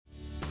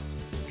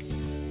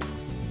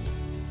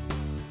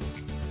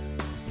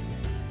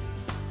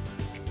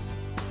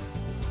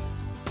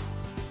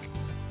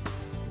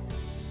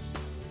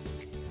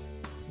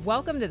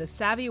Welcome to the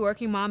Savvy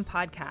Working Mom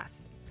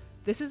podcast.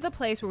 This is the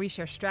place where we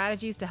share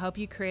strategies to help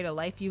you create a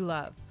life you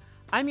love.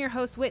 I'm your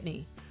host,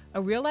 Whitney,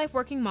 a real-life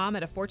working mom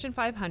at a Fortune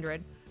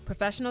 500,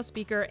 professional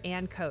speaker,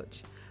 and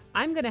coach.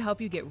 I'm going to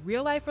help you get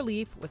real-life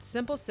relief with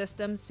simple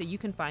systems so you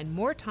can find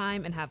more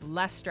time and have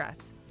less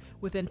stress.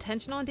 With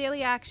intentional and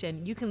daily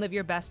action, you can live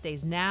your best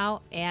days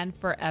now and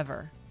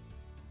forever.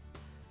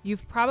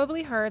 You've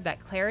probably heard that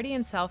clarity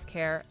and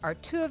self-care are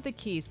two of the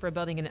keys for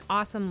building an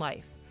awesome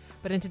life.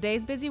 But in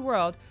today's busy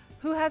world,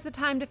 who has the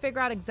time to figure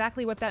out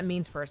exactly what that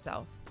means for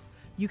herself?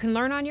 You can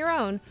learn on your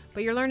own,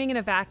 but you're learning in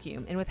a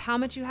vacuum, and with how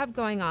much you have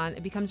going on,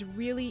 it becomes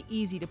really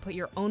easy to put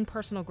your own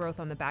personal growth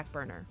on the back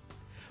burner.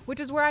 Which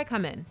is where I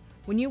come in.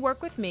 When you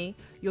work with me,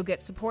 you'll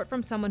get support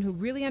from someone who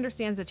really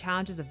understands the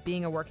challenges of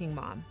being a working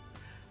mom.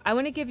 I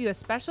want to give you a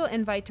special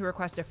invite to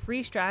request a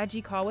free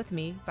strategy call with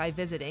me by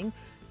visiting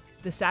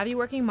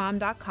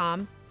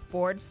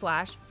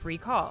thesavvyworkingmom.com/free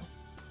call.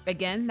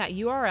 Again, that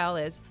URL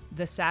is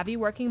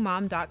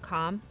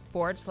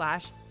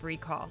thesavvyworkingmom.com/free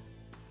call.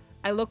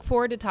 I look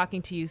forward to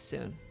talking to you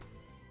soon.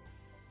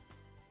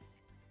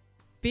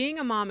 Being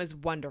a mom is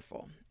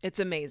wonderful. It's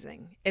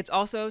amazing. It's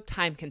also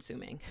time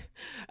consuming.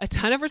 A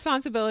ton of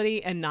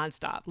responsibility and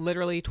nonstop,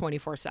 literally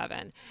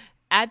 24/7.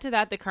 Add to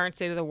that the current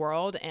state of the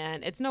world,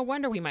 and it's no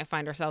wonder we might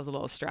find ourselves a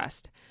little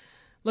stressed.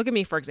 Look at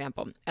me, for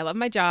example. I love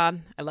my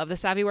job. I love the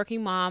savvy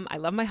working mom. I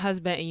love my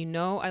husband, and you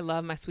know I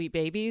love my sweet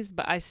babies,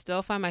 but I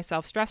still find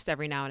myself stressed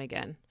every now and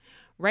again.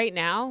 Right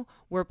now,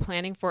 we're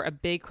planning for a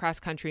big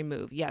cross-country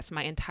move. Yes,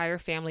 my entire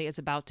family is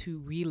about to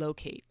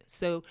relocate.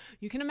 So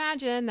you can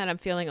imagine that I'm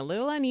feeling a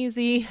little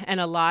uneasy and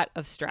a lot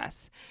of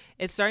stress.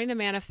 It's starting to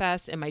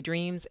manifest in my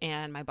dreams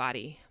and my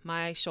body.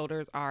 My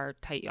shoulders are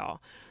tight,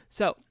 y'all.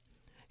 So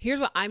here's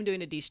what I'm doing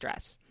to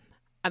de-stress.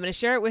 I'm going to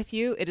share it with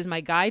you. It is my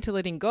guide to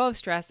letting go of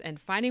stress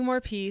and finding more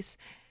peace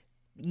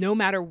no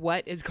matter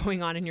what is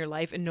going on in your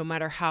life and no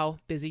matter how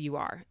busy you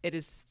are. It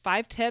is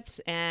 5 tips,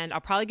 and I'll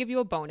probably give you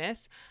a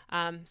bonus.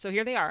 So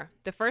here they are.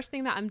 The first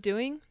thing that I'm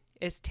doing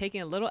is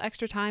taking a little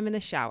extra time in the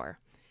shower.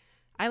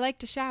 I like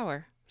to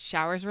shower.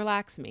 Showers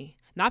relax me.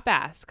 Not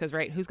baths, because,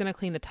 right, who's going to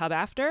clean the tub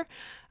after?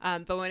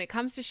 But when it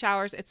comes to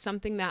showers, it's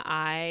something that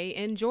I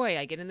enjoy.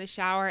 I get in the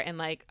shower and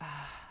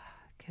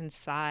can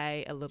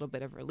sigh a little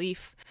bit of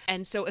relief.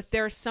 And so if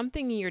there's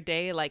something in your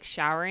day like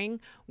showering,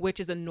 which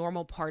is a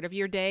normal part of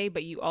your day,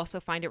 but you also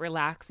find it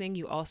relaxing,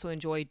 you also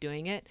enjoy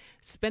doing it,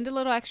 spend a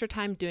little extra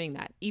time doing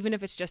that, even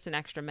if it's just an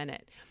extra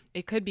minute.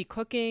 It could be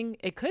cooking.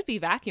 It could be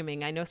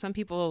vacuuming. I know some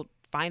people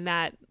find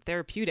that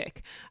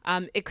therapeutic.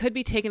 It could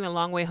be taking the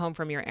long way home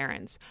from your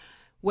errands.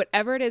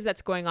 Whatever it is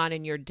that's going on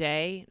in your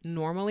day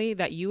normally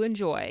that you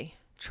enjoy,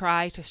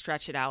 try to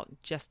stretch it out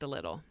just a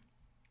little.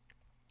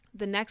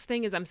 The next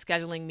thing is I'm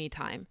scheduling me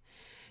time.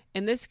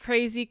 In this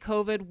crazy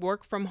COVID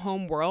work from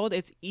home world,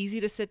 it's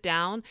easy to sit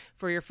down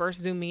for your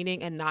first Zoom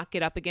meeting and not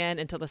get up again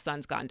until the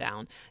sun's gone down.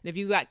 And if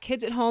you've got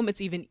kids at home,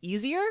 it's even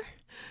easier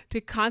to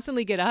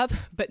constantly get up,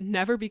 but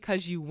never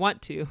because you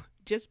want to,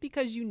 just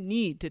because you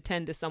need to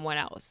tend to someone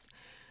else.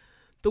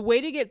 The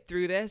way to get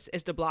through this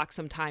is to block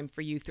some time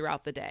for you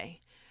throughout the day.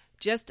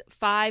 Just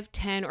 5,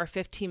 10, or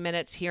 15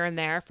 minutes here and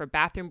there for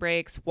bathroom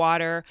breaks,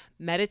 water,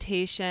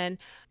 meditation,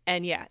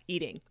 and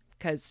eating.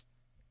 Because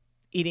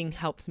eating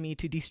helps me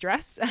to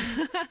de-stress,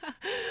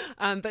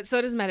 but so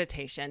does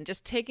meditation.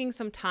 Just taking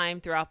some time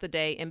throughout the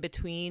day in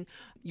between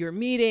your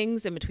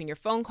meetings, in between your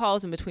phone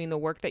calls, in between the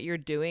work that you're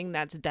doing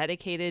that's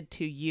dedicated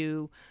to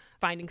you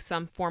finding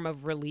some form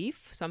of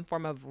relief, some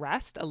form of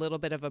rest, a little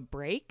bit of a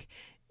break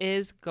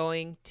is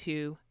going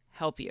to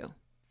help you.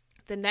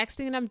 The next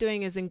thing that I'm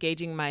doing is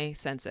engaging my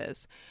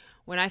senses.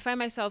 When I find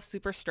myself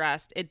super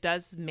stressed, it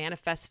does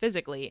manifest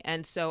physically.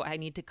 And so I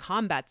need to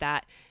combat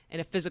that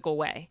in a physical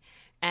way.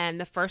 And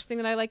the first thing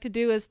that I like to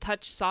do is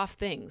touch soft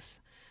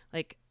things,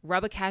 like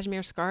rub a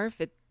cashmere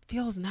scarf. It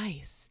feels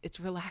nice. It's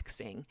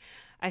relaxing.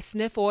 I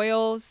sniff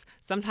oils.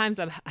 Sometimes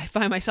I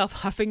find myself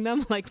huffing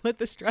them, like let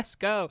the stress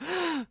go.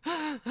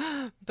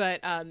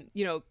 But,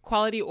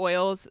 quality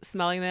oils,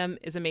 smelling them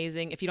is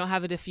amazing. If you don't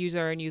have a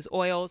diffuser and use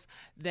oils,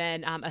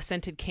 then a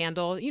scented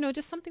candle,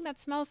 just something that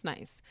smells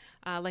nice,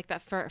 like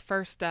that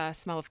first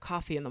smell of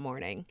coffee in the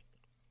morning.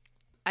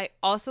 I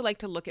also like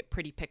to look at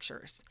pretty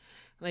pictures,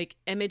 like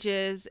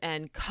images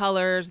and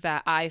colors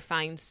that I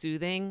find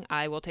soothing.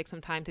 I will take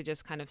some time to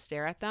just kind of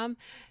stare at them.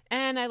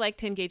 And I like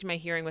to engage my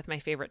hearing with my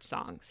favorite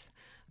songs.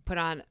 Put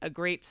on a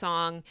great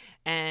song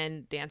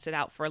and dance it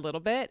out for a little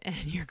bit,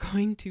 and you're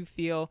going to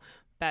feel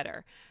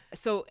better.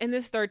 So in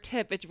this third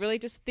tip, it's really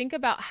just think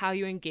about how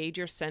you engage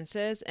your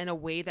senses in a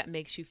way that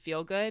makes you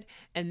feel good.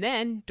 And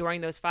then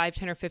during those 5,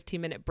 10, or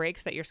 15-minute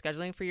breaks that you're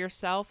scheduling for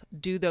yourself,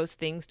 do those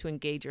things to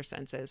engage your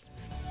senses.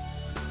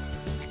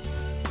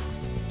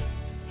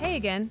 Hey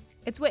again,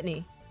 it's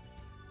Whitney.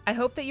 I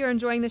hope that you're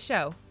enjoying the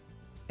show.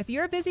 If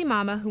you're a busy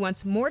mama who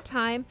wants more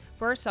time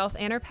for herself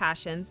and her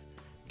passions,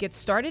 get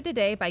started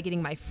today by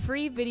getting my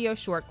free video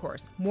short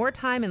course, More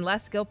Time and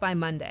Less Guilt by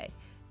Monday,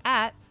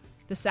 at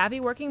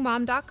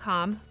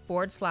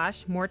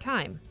thesavvyworkingmom.com/more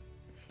time.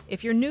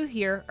 If you're new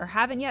here or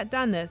haven't yet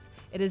done this,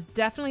 It is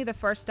definitely the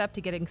first step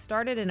to getting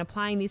started and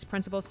applying these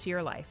principles to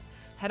your life.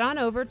 Head on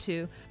over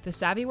to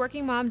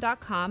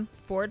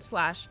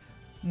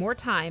thesavvyworkingmom.com/more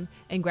time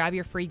and grab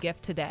your free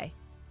gift today.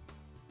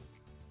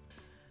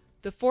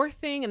 The fourth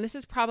thing, and this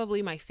is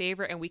probably my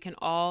favorite, and we can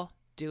all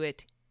do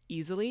it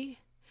easily,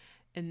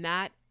 and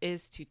that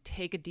is to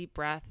take a deep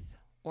breath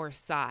or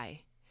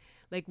sigh.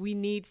 Like, we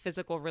need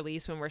physical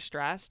release when we're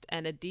stressed,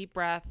 and a deep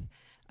breath,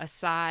 a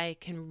sigh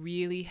can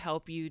really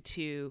help you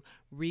to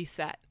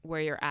reset where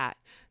you're at.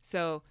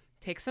 So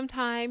take some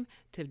time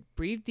to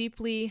breathe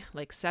deeply,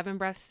 like 7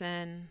 breaths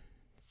in,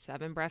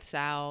 7 breaths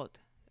out,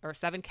 or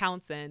 7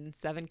 counts in,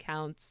 7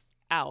 counts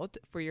out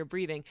for your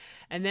breathing,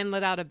 and then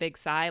let out a big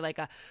sigh, like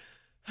a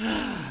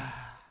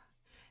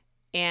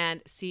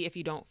and see if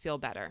you don't feel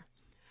better.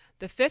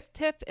 The fifth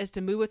tip is to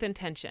move with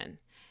intention.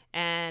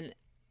 And,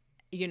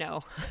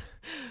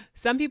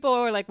 some people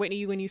are like,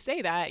 Whitney, when you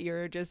say that,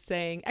 you're just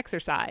saying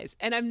exercise.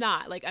 And I'm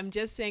not. Like, I'm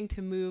just saying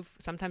to move.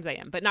 Sometimes I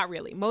am, but not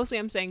really. Mostly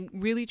I'm saying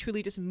really,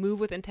 truly just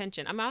move with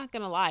intention. I'm not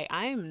going to lie.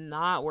 I am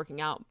not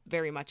working out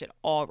very much at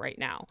all right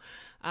now.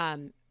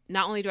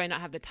 Not only do I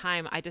not have the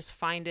time, I just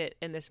find it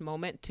in this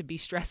moment to be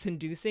stress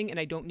inducing, and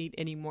I don't need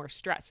any more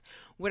stress.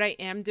 What I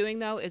am doing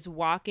though is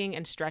walking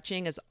and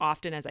stretching as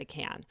often as I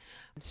can.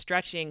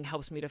 Stretching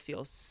helps me to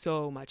feel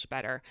so much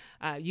better.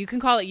 You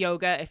can call it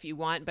yoga if you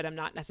want, but I'm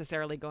not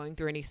necessarily going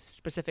through any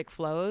specific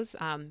flows.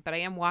 But I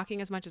am walking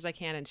as much as I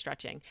can and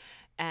stretching,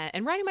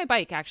 and riding my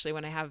bike actually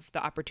when I have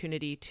the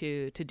opportunity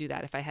to do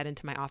that. If I head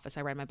into my office,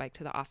 I ride my bike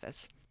to the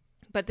office.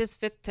 But this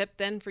fifth tip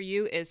then for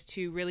you is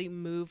to really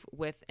move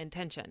with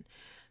intention.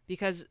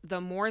 Because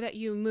the more that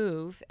you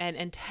move and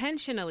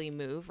intentionally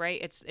move,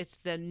 right? It's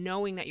the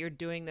knowing that you're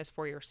doing this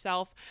for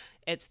yourself.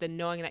 It's the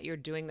knowing that you're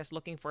doing this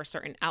looking for a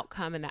certain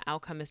outcome, and that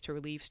outcome is to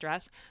relieve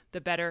stress,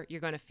 the better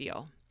you're going to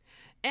feel.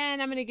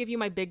 And I'm going to give you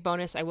my big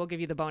bonus. I will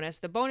give you the bonus.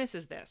 The bonus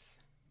is this.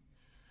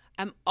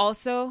 I'm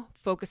also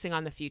focusing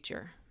on the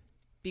future,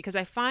 because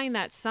I find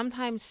that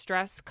sometimes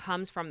stress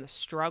comes from the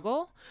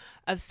struggle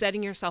of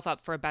setting yourself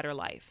up for a better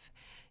life.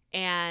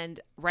 And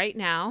right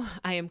now,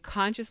 I am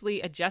consciously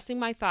adjusting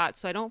my thoughts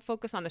so I don't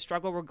focus on the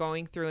struggle we're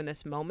going through in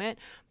this moment,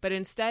 but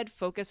instead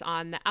focus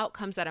on the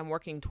outcomes that I'm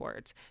working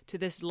towards, to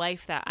this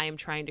life that I am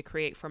trying to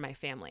create for my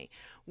family.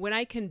 When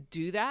I can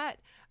do that,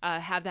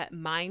 have that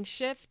mind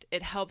shift,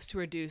 it helps to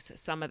reduce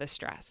some of the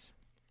stress.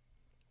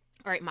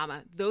 All right,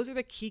 mama, those are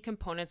the key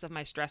components of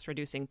my stress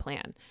reducing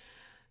plan.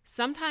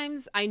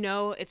 Sometimes I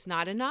know it's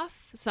not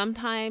enough.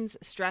 Sometimes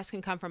stress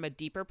can come from a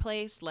deeper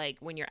place, like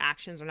when your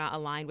actions are not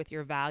aligned with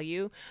your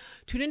value.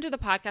 Tune into the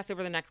podcast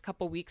over the next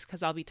couple weeks,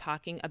 because I'll be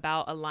talking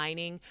about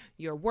aligning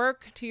your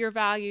work to your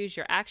values,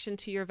 your action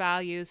to your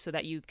values, so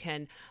that you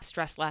can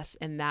stress less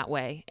in that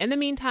way. In the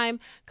meantime,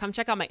 come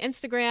check out my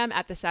Instagram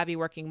at The Savvy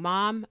Working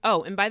Mom.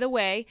 Oh, and by the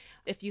way,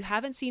 if you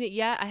haven't seen it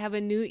yet, I have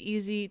a new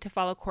easy to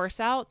follow course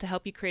out to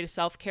help you create a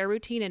self-care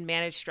routine and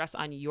manage stress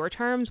on your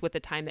terms with the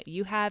time that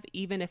you have,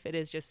 even if it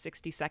is just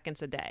 60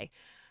 seconds a day.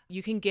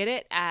 You can get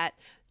it at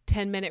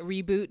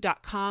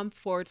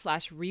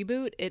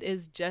 10minutereboot.com/reboot. It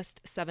is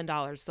just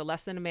 $7. So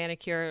less than a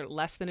manicure,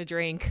 less than a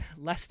drink,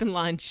 less than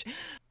lunch.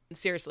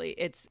 Seriously,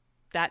 it's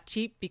that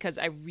cheap because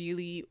I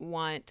really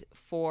want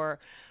for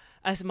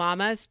us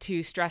mamas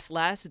to stress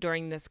less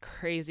during this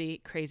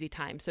crazy, crazy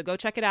time. So go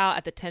check it out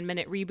at the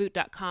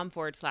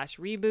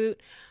 10minutereboot.com/reboot.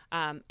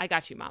 I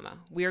got you, mama.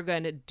 We are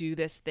going to do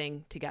this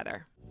thing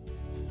together.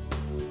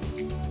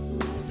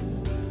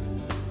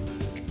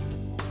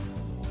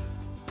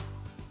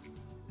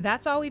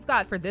 That's all we've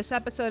got for this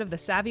episode of the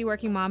Savvy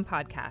Working Mom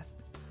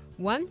podcast.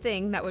 One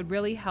thing that would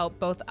really help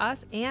both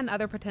us and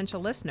other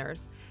potential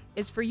listeners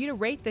is for you to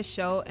rate this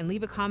show and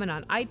leave a comment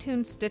on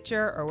iTunes,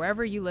 Stitcher, or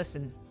wherever you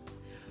listen.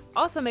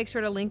 Also, make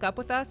sure to link up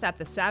with us at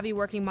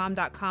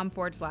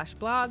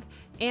thesavvyworkingmom.com/blog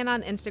and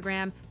on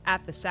Instagram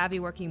at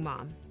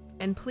thesavvyworkingmom.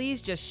 And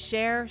please just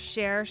share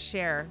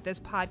this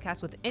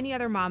podcast with any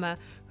other mama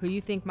who you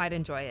think might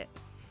enjoy it.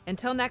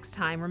 Until next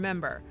time,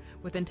 remember,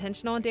 with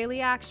intentional and daily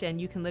action,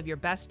 you can live your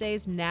best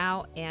days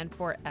now and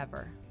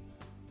forever.